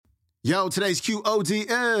Yo, today's QOD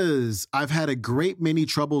is I've had a great many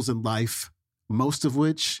troubles in life, most of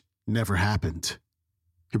which never happened.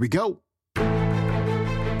 Here we go.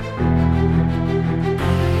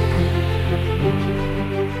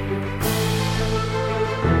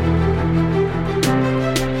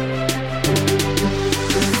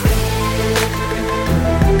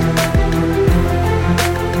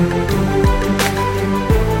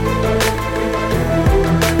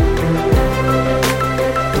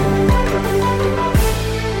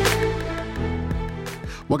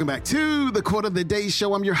 Welcome back to the Quote of the Day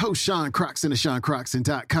Show. I'm your host, Sean Croxton of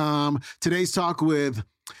SeanCroxton.com. Today's talk with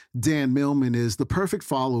Dan Millman is the perfect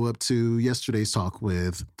follow-up to yesterday's talk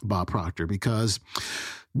with Bob Proctor, because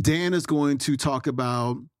Dan is going to talk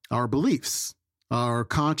about our beliefs, our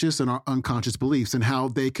conscious and our unconscious beliefs, and how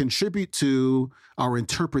they contribute to our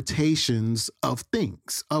interpretations of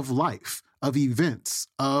things, of life, of events,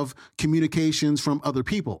 of communications from other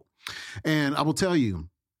people. And I will tell you,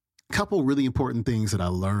 couple really important things that I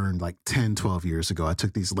learned like 10, 12 years ago. I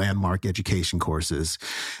took these landmark education courses,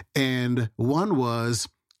 and one was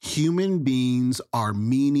human beings are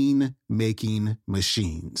meaning-making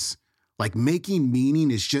machines. Like making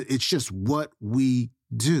meaning is just what we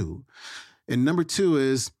do. And number two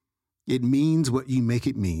is it means what you make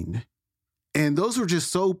it mean. And those were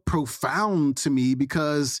just so profound to me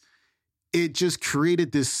because it just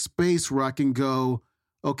created this space where I can go,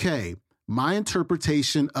 okay, my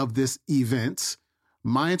interpretation of this event,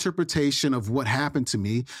 my interpretation of what happened to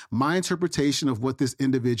me, my interpretation of what this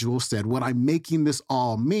individual said, what I'm making this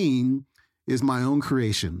all mean is my own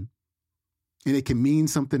creation. And it can mean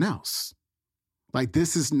something else. Like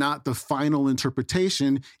this is not the final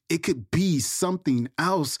interpretation. It could be something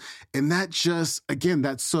else. And that just, again,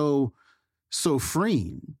 that's so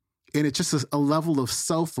freeing. And it's just a level of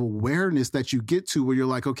self-awareness that you get to where you're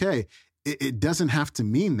like, okay, it doesn't have to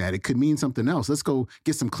mean that. It could mean something else. Let's go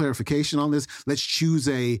get some clarification on this. Let's choose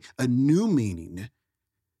a new meaning,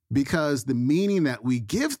 because the meaning that we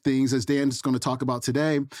give things, as Dan's going to talk about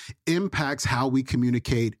today, impacts how we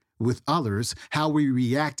communicate with others, how we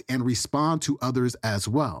react and respond to others as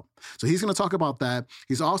well. So he's going to talk about that.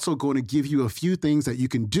 He's also going to give you a few things that you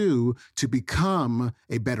can do to become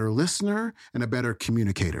a better listener and a better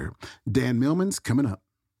communicator. Dan Millman's coming up.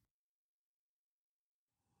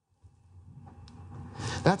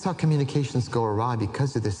 That's how communications go awry,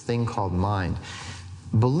 because of this thing called mind.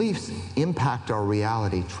 Beliefs impact our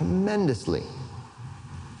reality tremendously.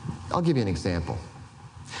 I'll give you an example.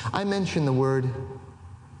 I mentioned the word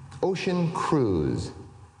ocean cruise.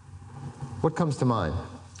 What comes to mind?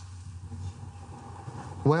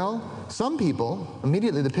 Well, some people,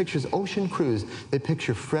 immediately the picture is ocean cruise. They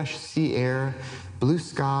picture fresh sea air, blue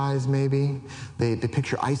skies maybe. They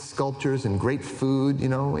picture ice sculptures and great food, you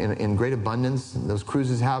know, in great abundance. Those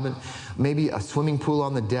cruises have it. Maybe a swimming pool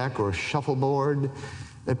on the deck or a shuffleboard.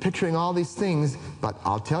 They're picturing all these things, but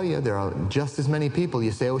I'll tell you, there are just as many people.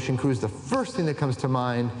 You say ocean cruise, the first thing that comes to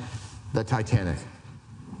mind, the Titanic.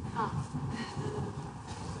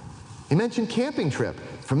 You mentioned camping trip.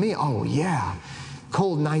 For me, oh yeah.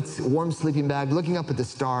 Cold nights, warm sleeping bag, looking up at the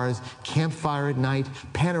stars, campfire at night,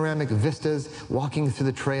 panoramic vistas, walking through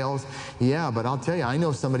the trails. Yeah, but I'll tell you, I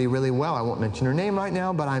know somebody really well. I won't mention her name right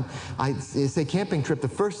now, but I say camping trip, the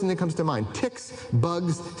first thing that comes to mind, ticks,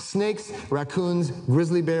 bugs, snakes, raccoons,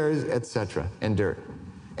 grizzly bears, etc., and dirt,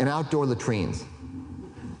 and outdoor latrines.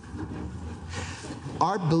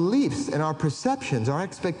 Our beliefs and our perceptions, our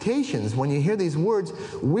expectations, when you hear these words,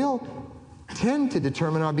 will tend to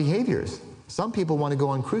determine our behaviors. Some people want to go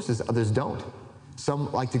on cruises, others don't.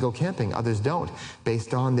 Some like to go camping, others don't,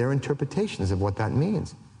 based on their interpretations of what that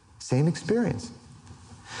means. Same experience.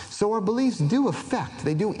 So our beliefs do affect,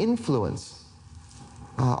 they do influence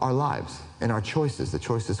our lives and our choices, the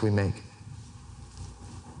choices we make.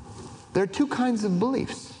 There are two kinds of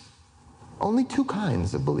beliefs, only two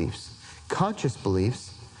kinds of beliefs: conscious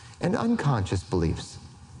beliefs and unconscious beliefs.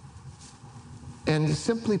 And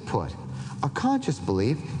simply put, a conscious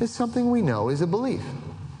belief is something we know is a belief.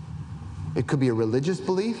 It could be a religious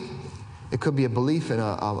belief. It could be a belief in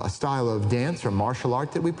a style of dance or martial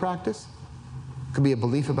art that we practice. It could be a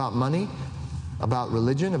belief about money, about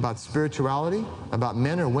religion, about spirituality, about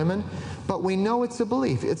men or women. But we know it's a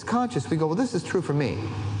belief. It's conscious. We go, well, this is true for me.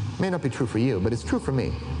 It may not be true for you, but it's true for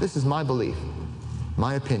me. This is my belief,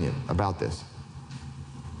 my opinion about this.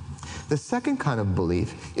 The second kind of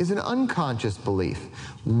belief is an unconscious belief.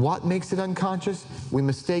 What makes it unconscious? We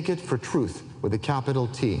mistake it for truth with a capital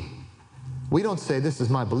T. We don't say, this is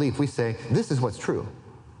my belief. We say, this is what's true.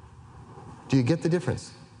 Do you get the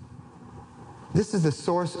difference? This is the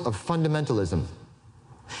source of fundamentalism.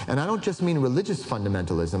 And I don't just mean religious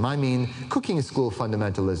fundamentalism. I mean cooking school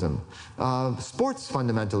fundamentalism, sports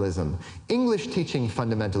fundamentalism, English teaching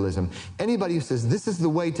fundamentalism. Anybody who says this is the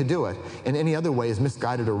way to do it and any other way is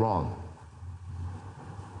misguided or wrong.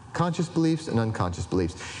 Conscious beliefs and unconscious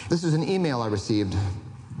beliefs. This is an email I received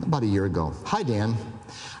about a year ago. Hi, Dan.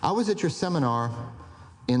 I was at your seminar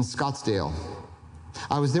in Scottsdale.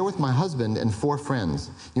 I was there with my husband and 4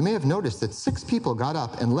 friends. You may have noticed that 6 people got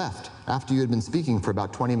up and left after you had been speaking for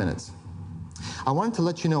about 20 minutes. I wanted to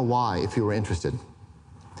let you know why, if you were interested.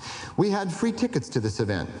 We had free tickets to this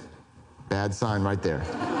event. Bad sign right there.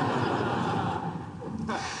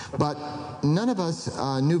 But none of us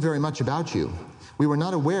knew very much about you. We were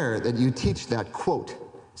not aware that you teach that, quote,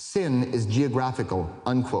 sin is geographical,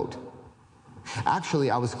 unquote.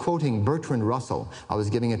 Actually, I was quoting Bertrand Russell. I was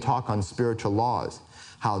giving a talk on spiritual laws,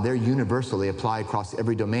 how they're universally applied across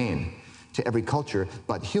every domain, to every culture,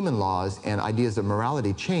 but human laws and ideas of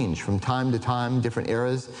morality change from time to time, different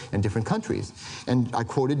eras and different countries. And I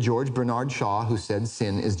quoted George Bernard Shaw, who said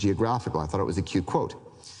sin is geographical. I thought it was a cute quote.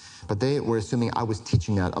 But they were assuming I was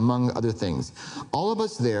teaching that, among other things. All of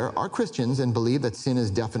us there are Christians and believe that sin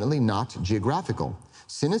is definitely not geographical.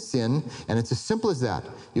 Sin is sin, and it's as simple as that.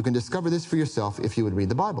 You can discover this for yourself if you would read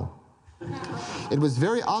the Bible. It was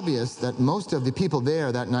very obvious that most of the people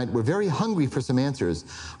there that night were very hungry for some answers.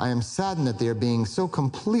 I am saddened that they are being so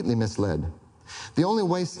completely misled. The only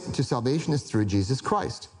way to salvation is through Jesus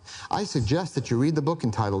Christ. I suggest that you read the book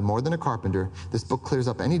entitled More Than a Carpenter. This book clears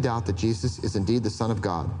up any doubt that Jesus is indeed the Son of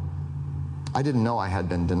God. I didn't know I had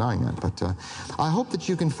been denying that, but I hope that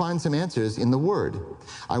you can find some answers in the Word.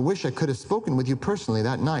 I wish I could have spoken with you personally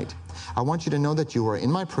that night. I want you to know that you are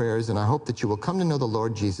in my prayers, and I hope that you will come to know the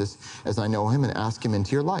Lord Jesus as I know him and ask him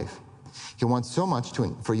into your life. He wants so much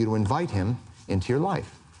for you to invite him into your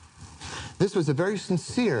life. This was a very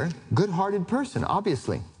sincere, good-hearted person,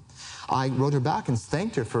 obviously. I wrote her back and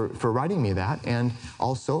thanked her for writing me that, and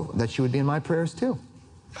also that she would be in my prayers too.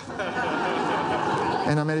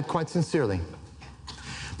 And I meant it quite sincerely.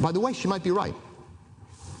 By the way, she might be right.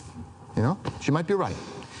 You know, she might be right.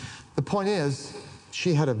 The point is,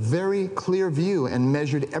 she had a very clear view and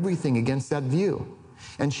measured everything against that view.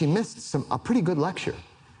 And she missed a pretty good lecture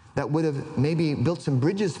that would have maybe built some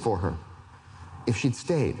bridges for her if she'd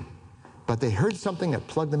stayed. But they heard something that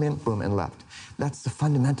plugged them in, boom, and left. That's the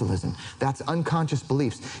fundamentalism. That's unconscious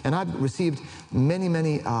beliefs. And I've received many,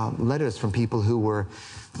 many letters from people who were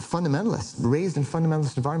fundamentalists, raised in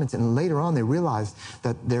fundamentalist environments, and later on they realized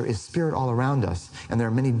that there is spirit all around us, and there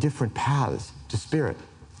are many different paths to spirit.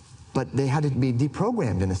 But they had to be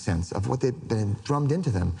deprogrammed, in a sense, of what they'd been drummed into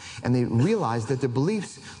them. And they realized that their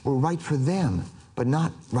beliefs were right for them, but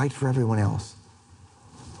not right for everyone else.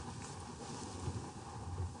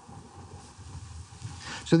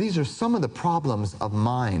 So these are some of the problems of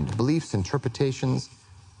mind, beliefs, interpretations,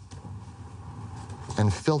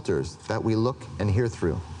 and filters that we look and hear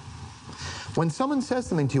through. When someone says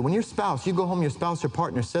something to you, when your spouse, you go home, your spouse or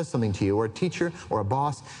partner says something to you, or a teacher or a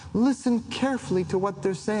boss, listen carefully to what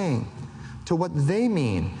they're saying, to what they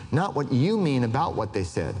mean, not what you mean about what they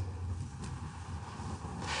said.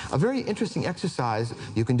 A very interesting exercise,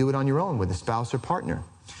 you can do it on your own with a spouse or partner.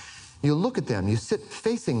 You look at them, you sit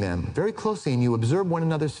facing them very closely, and you observe one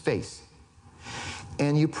another's face.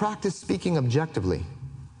 And you practice speaking objectively,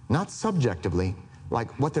 not subjectively, like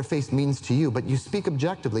what their face means to you, but you speak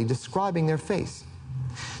objectively, describing their face.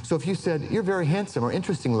 So if you said, you're very handsome or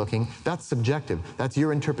interesting looking, that's subjective. That's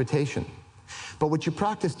your interpretation. But what you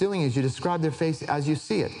practice doing is you describe their face as you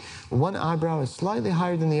see it. One eyebrow is slightly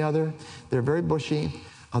higher than the other. They're very bushy.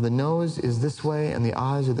 The nose is this way, and the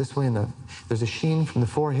eyes are this way, and there's a sheen from the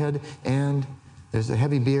forehead, and there's a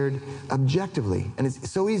heavy beard, objectively. And it's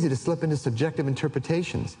so easy to slip into subjective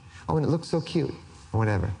interpretations. Oh, and it looks so cute, or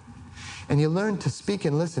whatever. And you learn to speak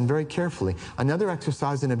and listen very carefully. Another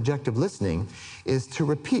exercise in objective listening is to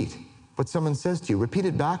repeat what someone says to you. Repeat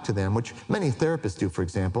it back to them, which many therapists do, for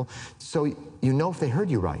example, so you know if they heard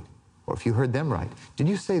you right, or if you heard them right. Did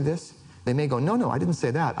you say this? They may go, no, I didn't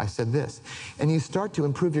say that, I said this. And you start to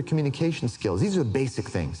improve your communication skills. These are the basic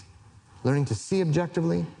things. Learning to see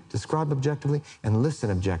objectively, describe objectively, and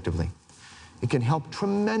listen objectively. It can help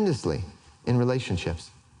tremendously in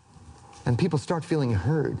relationships. And people start feeling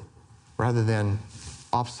heard rather than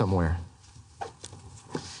off somewhere.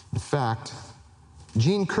 In fact,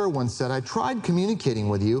 Gene Kerr once said, I tried communicating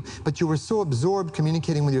with you, but you were so absorbed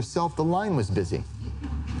communicating with yourself, the line was busy.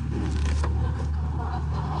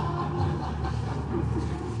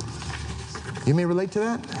 You may relate to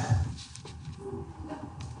that.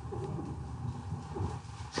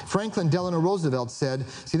 For Franklin Delano Roosevelt said,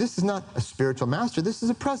 see, this is not a spiritual master, this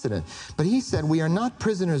is a president. But he said, we are not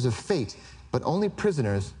prisoners of fate, but only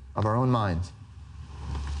prisoners of our own minds.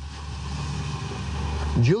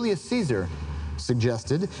 Julius Caesar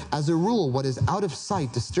suggested, as a rule, what is out of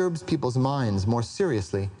sight disturbs people's minds more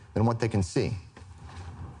seriously than what they can see.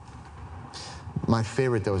 My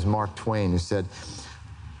favorite, though, is Mark Twain, who said,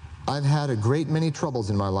 I've had a great many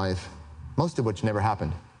troubles in my life, most of which never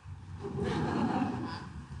happened.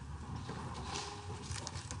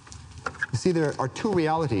 You see, there are two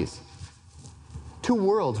realities, two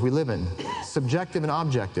worlds we live in, subjective and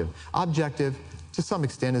objective. Objective, to some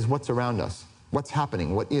extent, is what's around us, what's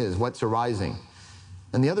happening, what is, what's arising.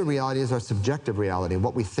 And the other reality is our subjective reality,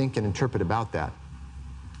 what we think and interpret about that.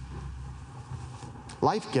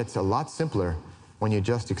 Life gets a lot simpler when you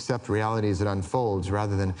just accept reality as it unfolds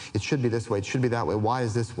rather than it should be this way, it should be that way, why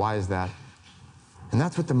is this, why is that? And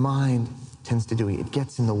that's what the mind tends to do. It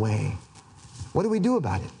gets in the way. What do we do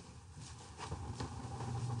about it?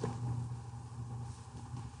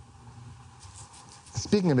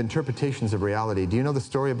 Speaking of interpretations of reality, do you know the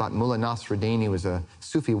story about Mullah Nasruddin? He was a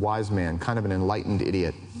Sufi wise man, kind of an enlightened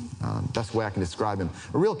idiot. Best way I can describe him.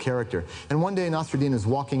 A real character. And one day Nasruddin was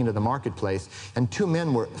walking into the marketplace, and two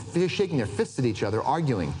men were shaking their fists at each other,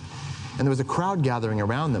 arguing. And there was a crowd gathering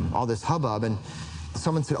around them, all this hubbub, and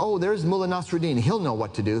someone said, oh, there's Mullah Nasruddin. He'll know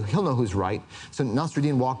what to do. He'll know who's right. So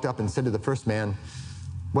Nasruddin walked up and said to the first man,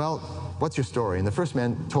 well, what's your story? And the first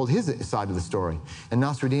man told his side of the story. And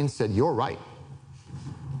Nasruddin said, you're right.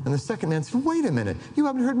 And the second man said, wait a minute, you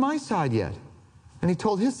haven't heard my side yet. And he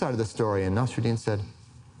told his side of the story, and Nasruddin said,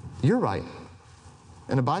 you're right.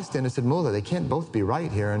 And a bystander said, Mullah, they can't both be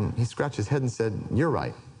right here. And he scratched his head and said, you're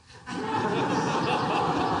right.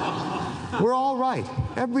 We're all right.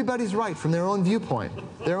 Everybody's right from their own viewpoint,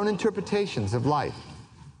 their own interpretations of life.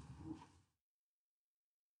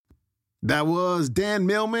 That was Dan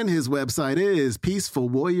Millman. His website is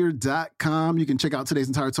peacefulwarrior.com. You can check out today's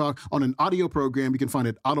entire talk on an audio program. You can find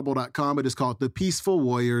it at audible.com. It is called The Peaceful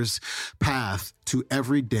Warrior's Path to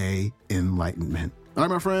Everyday Enlightenment. All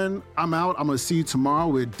right, my friend, I'm out. I'm going to see you tomorrow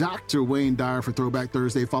with Dr. Wayne Dyer for Throwback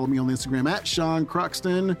Thursday. Follow me on Instagram at Sean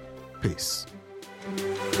Croxton. Peace.